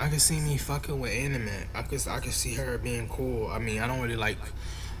me fucking with Animac. I could see her being cool. I mean, I don't really like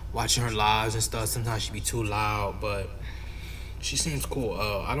watching her lives and stuff. Sometimes she be too loud, but she seems cool.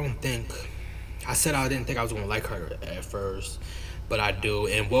 I said I didn't think I was gonna like her at first, but I do.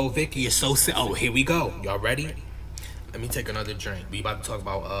 And Whoa Vicky is so sick. Oh, here we go. Y'all ready? Let me take another drink. We about to talk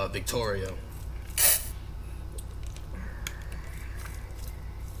about Victoria.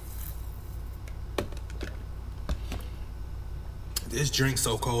 This drink's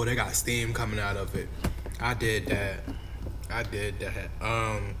so cold, they got steam coming out of it. I did that.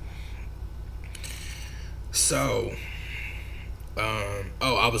 Oh,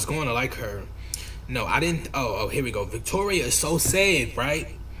 I was going to like her. No, I didn't. Oh, here we go. Victoria is so saved, right?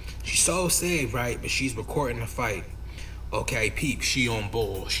 She's so saved, right? But she's recording the fight. Okay, peep, she on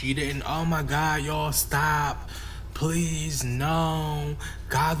bull. She didn't. Oh my God, y'all, stop. Please, no.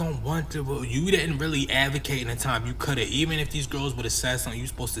 God don't want to. You didn't really advocate in the time. You could have. Even if these girls would have said something, you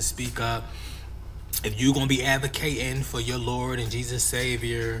supposed to speak up. If you gonna be advocating for your Lord and Jesus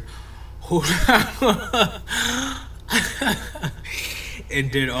Savior, who and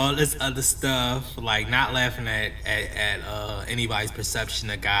did all this other stuff, like not laughing at anybody's perception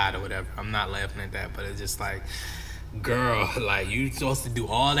of God or whatever. I'm not laughing at that, but it's just like, girl, like you supposed to do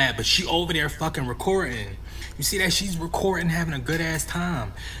all that, but she over there fucking recording. You see that she's recording, having a good ass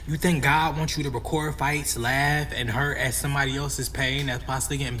time. You think God wants you to record fights, laugh, and hurt at somebody else's pain that's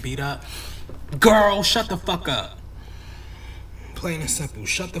possibly getting beat up? Girl, shut the fuck up. Plain and simple,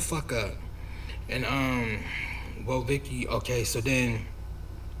 shut the fuck up. And well, Vicky, okay, so then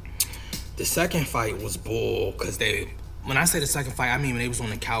the second fight was bull, because when I say the second fight, I mean when they was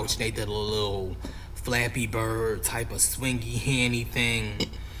on the couch, they did a little Flappy Bird type of swingy handy thing,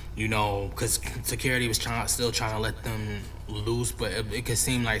 you know, because security was still trying to let them loose, but it could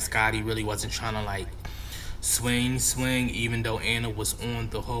seem like Scotty really wasn't trying to like swing, even though Anna was on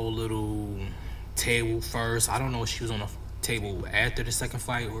the whole little table first. I don't know if she was on the table after the second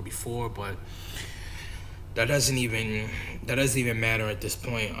fight or before, but that doesn't even matter at this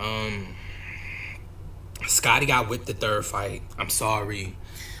point. Scotty got whipped the third fight. I'm sorry.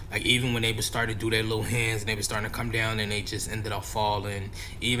 Like, even when they would start to do their little hands and they were starting to come down and they just ended up falling,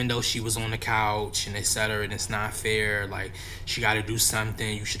 even though she was on the couch and they said her and it's not fair, like, she got to do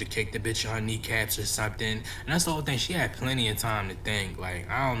something. You should have kicked the bitch in her kneecaps or something. And that's the whole thing. She had plenty of time to think. Like,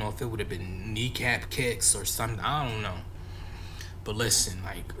 I don't know if it would have been kneecap kicks or something. I don't know. But listen,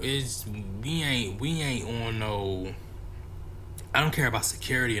 like, we ain't on no, I don't care about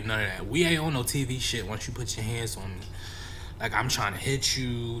security or none of that. We ain't on no TV shit once you put your hands on me. Like, I'm trying to hit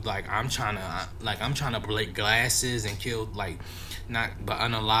you. Like, I'm trying to break glasses and kill, like, but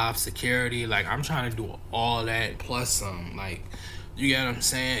unalive security. Like, I'm trying to do all that plus some. Like, you get what I'm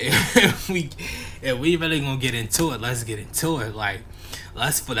saying? If we really gonna get into it, let's get into it. Like,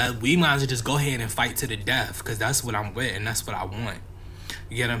 we might as well just go ahead and fight to the death, because that's what I'm with and that's what I want.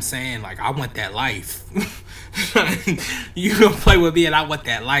 You get what I'm saying? Like, I want that life. You gonna play with me and I want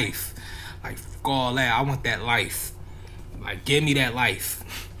that life. Like, fuck all that. I want that life. Like, give me that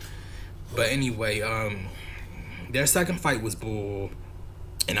life. But anyway, their second fight was bull.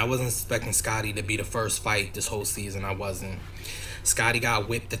 And I wasn't expecting Scotty to be the first fight this whole season. I wasn't. Scotty got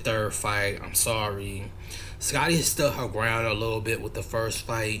whipped the third fight. I'm sorry. Scotty stood her ground a little bit with the first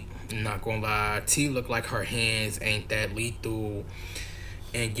fight. I'm not gonna lie. T looked like her hands ain't that lethal.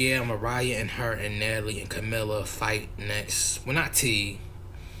 And yeah, Mariah and her and Natalie and Camilla fight next. Well, not T.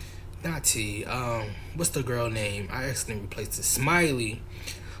 What's the girl name? I accidentally replaced it. Smiley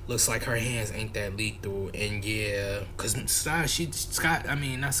looks like her hands ain't that lethal. And yeah, cause not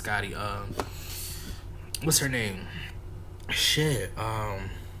Scotty. What's her name? Shit.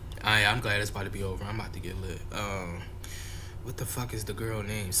 I'm glad it's about to be over. I'm about to get lit. What the fuck is the girl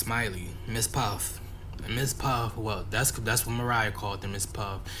name? Smiley. Miss Puff. Miss Puff, well, that's what Mariah called her, Miss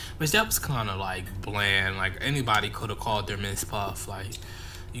Puff. Which that was kind of like bland. Like, anybody could have called her Miss Puff. Like,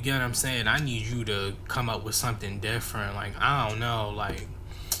 you get what I'm saying? I need you to come up with something different. Like, I don't know. Like,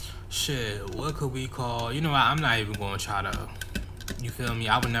 shit, what could we call? You know what? I'm not even going to try to, you feel me?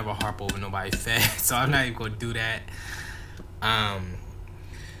 I would never harp over nobody's fat, so I'm not even going to do that.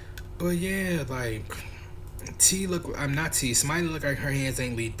 But yeah, like, Smiley look like her hands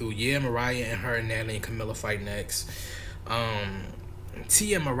ain't lethal. Yeah, Mariah and her and Natalie and Camilla fight next.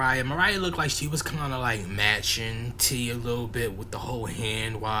 T and Mariah looked like she was kind of like matching T a little bit with the whole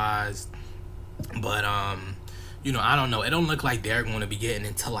hand wise, but you know, I don't know, it don't look like they're going to be getting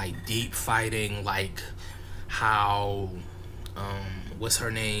into like deep fighting like how what's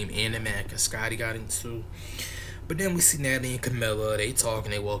her name, Anna Mac and Scotty got into. But then we see Natalie and Camilla, they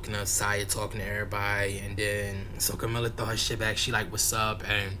talking, they walking outside, talking to everybody, and then so Camilla throw her shit back, she like, what's up?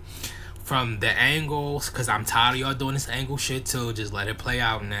 And from the angles, because I'm tired of y'all doing this angle shit too, just let it play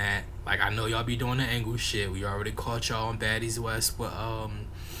out in that. Like, I know y'all be doing the angle shit. We already caught y'all on Baddies West with,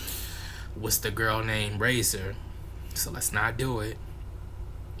 what's the girl named Razor. So let's not do it.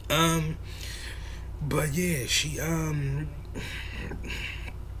 But yeah, she,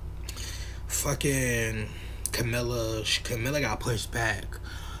 fucking Camilla got pushed back.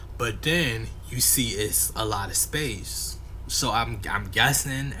 But then you see it's a lot of space. So I'm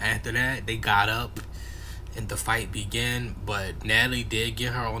guessing after that they got up and the fight began, but Natalie did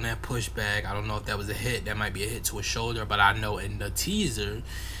get her on that pushback. I don't know if that was a hit. That might be a hit to a shoulder, but I know in the teaser,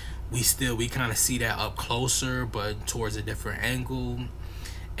 we kind of see that up closer, but towards a different angle.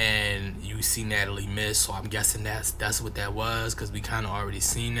 And you see Natalie miss, so I'm guessing that's what that was, because we kind of already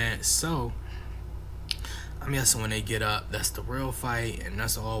seen that. So I'm guessing when they get up, that's the real fight, and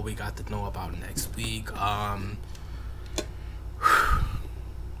that's all we got to know about next week.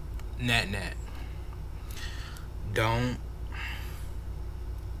 Net. Don't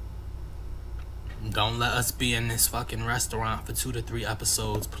let us be in this fucking restaurant for 2 to 3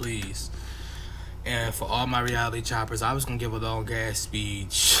 episodes, please. And for all my reality choppers, I was gonna give a long ass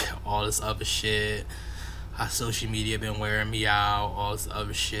speech, all this other shit, how social media been wearing me out, all this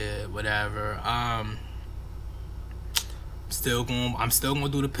other shit, whatever. I'm still gonna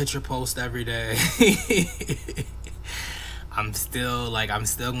do the picture post every day. I'm still gonna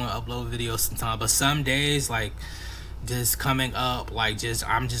upload videos sometimes, but some days, like, just coming up, like,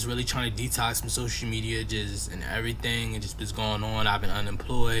 I'm just really trying to detox from social media, and everything, and just going on. I've been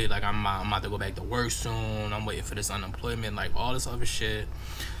unemployed, like, I'm about to go back to work soon. I'm waiting for this unemployment, like, all this other shit,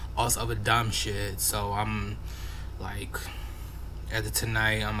 all this other dumb shit. So I'm like, after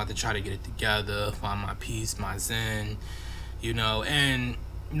tonight, I'm about to try to get it together, find my peace, my zen, you know. And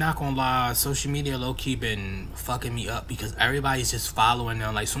not gonna lie, social media low-key been fucking me up, because everybody's just following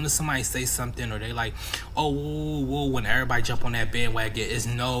them. Like, as soon as somebody say something, or they like, oh, whoa, when everybody jump on that bandwagon, it's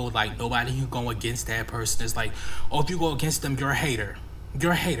like, nobody can go against that person. It's like, oh, if you go against them, you're a hater,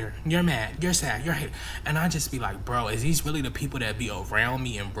 you're mad, you're sad, you're a hater. And I just be like, bro, is these really the people that be around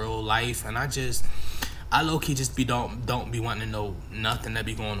me in real life? And I low-key just don't be wanting to know nothing that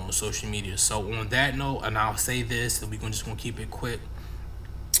be going on social media. So on that note, and I'll say this, and we're just gonna keep it quick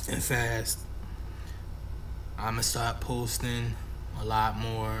and fast, I'm gonna start posting a lot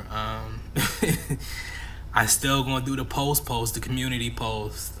more. I'm still gonna do the post, the community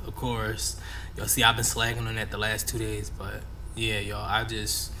post, of course. Y'all see, I've been slagging on that the last 2 days, but yeah, y'all, I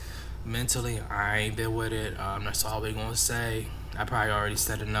just mentally, I ain't been with it. That's all we're gonna say. I probably already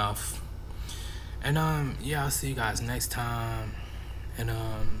said enough. And yeah, I'll see you guys next time, and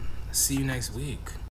see you next week.